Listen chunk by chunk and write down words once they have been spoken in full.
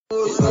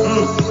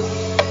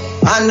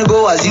And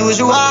go as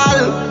usual.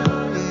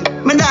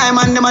 Me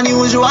diamond them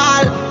unusual.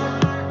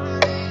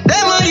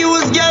 Them a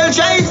use girl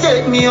try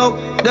set me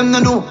up. Them no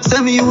know,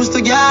 say me used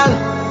to girl.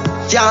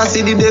 Can't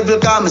see the devil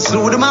come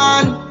slew the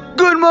man.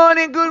 Good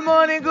morning,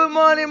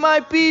 my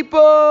people.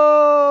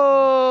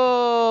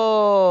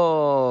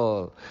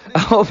 I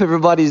hope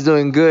everybody's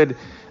doing good.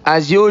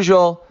 As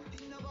usual,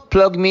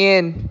 plug me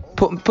in.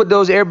 Put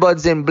those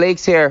earbuds in.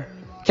 Blake's here.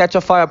 Catch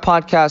a Fire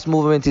podcast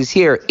movement is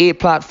here. 8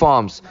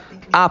 platforms.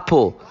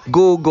 Apple,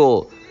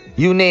 Google,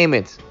 you name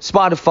it.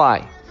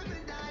 Spotify.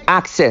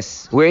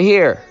 Access. We're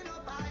here.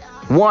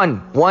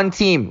 One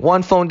team,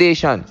 one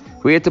foundation.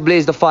 We're here to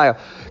blaze the fire.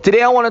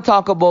 Today I want to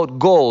talk about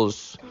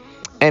goals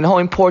and how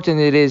important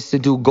it is to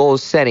do goal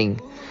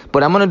setting.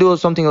 But I'm going to do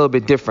something a little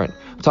bit different.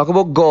 We'll talk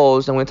about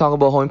goals, and we'll talk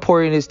about how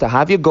important it is to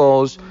have your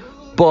goals,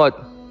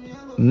 but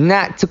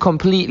not to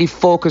completely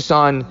focus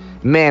on,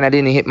 man, I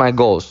didn't hit my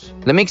goals.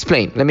 Let me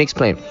explain.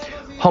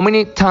 How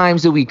many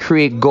times do we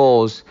create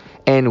goals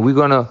and we're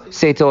going to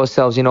say to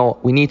ourselves,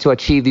 we need to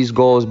achieve these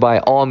goals by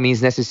all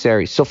means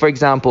necessary. So, for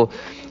example,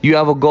 you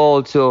have a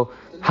goal to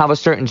have a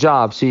certain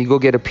job, so you go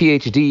get a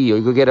PhD, or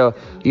you go get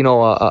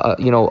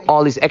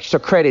all these extra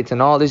credits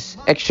and all these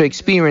extra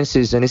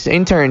experiences and this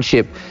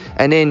internship,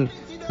 and then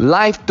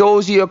life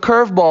throws you a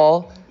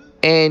curveball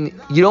and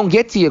you don't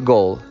get to your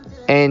goal,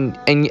 and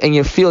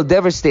you feel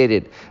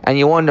devastated and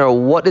you wonder,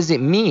 what does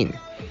it mean?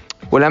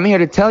 Well, I'm here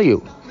to tell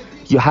you,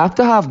 you have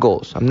to have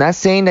goals. I'm not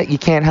saying that you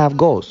can't have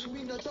goals,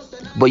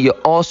 but you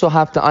also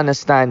have to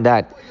understand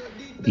that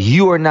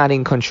you are not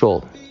in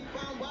control.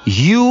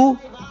 You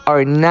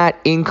are not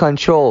in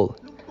control.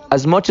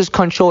 As much as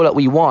control that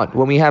we want.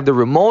 When we have the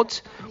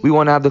remote, we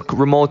want to have the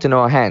remote in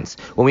our hands.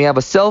 When we have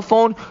a cell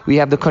phone, we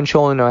have the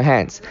control in our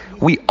hands.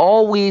 We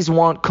always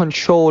want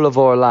control of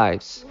our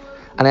lives.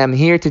 And I'm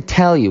here to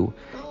tell you,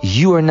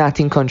 you are not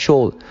in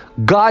control.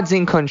 God's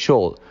in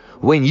control.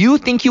 When you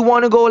think you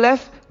want to go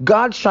left,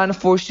 God's trying to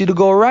force you to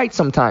go right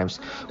sometimes.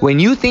 When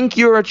you think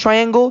you're a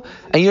triangle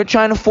and you're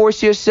trying to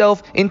force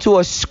yourself into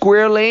a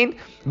square lane,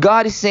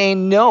 God is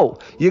saying, no,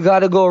 you got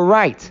to go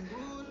right.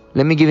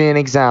 Let me give you an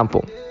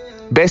example.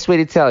 Best way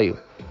to tell you.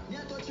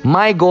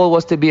 My goal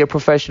was to be a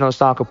professional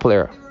soccer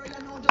player.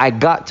 I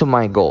got to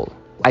my goal.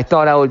 I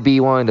thought I would be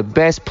one of the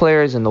best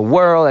players in the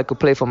world. I could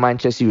play for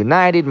Manchester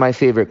United, my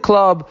favorite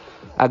club.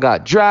 I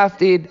got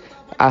drafted.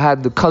 I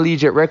had the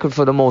collegiate record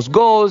for the most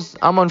goals.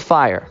 I'm on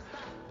fire.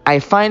 I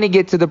finally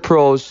get to the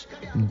pros.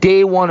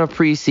 Day 1 of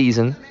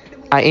preseason,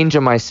 I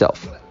injure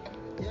myself.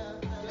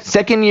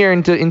 Second year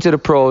into the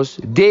pros,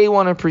 day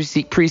 1 of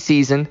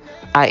preseason,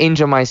 I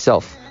injure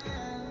myself.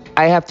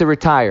 I have to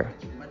retire.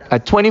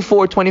 At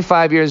 24,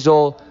 25 years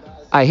old,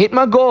 I hit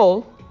my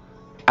goal.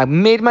 I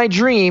made my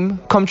dream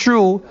come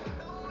true,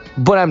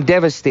 but I'm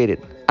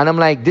devastated. And I'm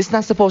like, this is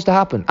not supposed to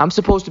happen. I'm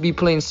supposed to be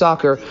playing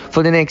soccer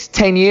for the next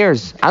 10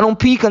 years. I don't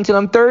peak until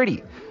I'm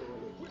 30.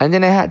 And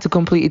then I had to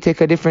completely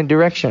take a different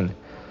direction.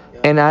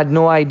 And I had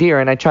no idea.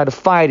 And I tried to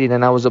fight it.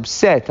 And I was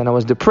upset. And I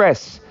was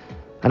depressed.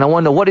 And I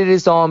wonder, what did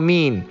this all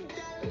mean?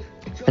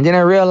 And then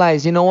I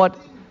realized, you know what?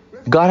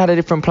 God had a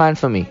different plan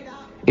for me.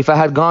 If I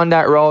had gone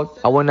that route,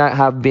 I would not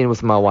have been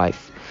with my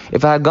wife.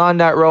 If I had gone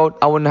that route,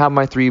 I wouldn't have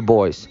my 3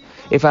 boys.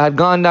 If I had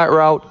gone that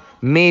route,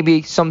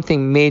 maybe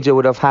something major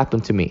would have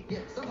happened to me.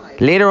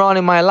 Later on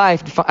in my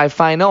life, I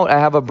find out I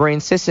have a brain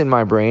cyst in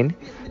my brain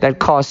that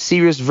caused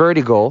serious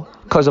vertigo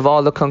because of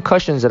all the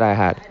concussions that I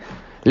had.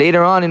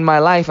 Later on in my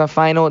life, I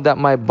find out that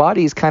my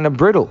body is kind of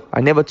brittle.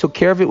 I never took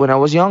care of it when I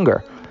was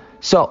younger.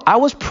 So I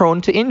was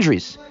prone to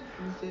injuries.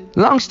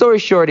 Long story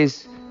short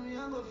is,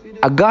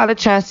 I got a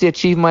chance to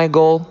achieve my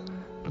goal,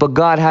 but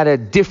God had a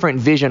different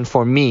vision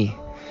for me,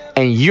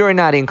 and you're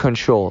not in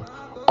control.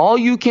 All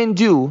you can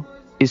do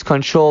is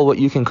control what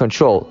you can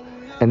control,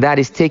 and that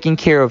is taking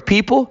care of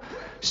people,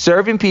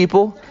 serving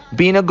people,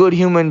 being a good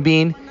human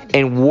being,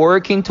 and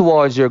working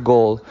towards your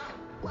goal.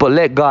 But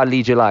let God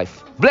lead your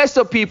life. Bless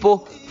up,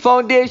 people.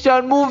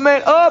 Foundation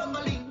movement up.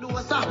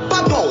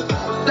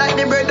 Like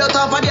the bread out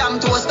of a damn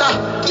toaster.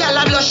 Girl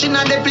a blushing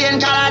on the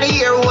plane, call her the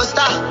air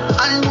hoster.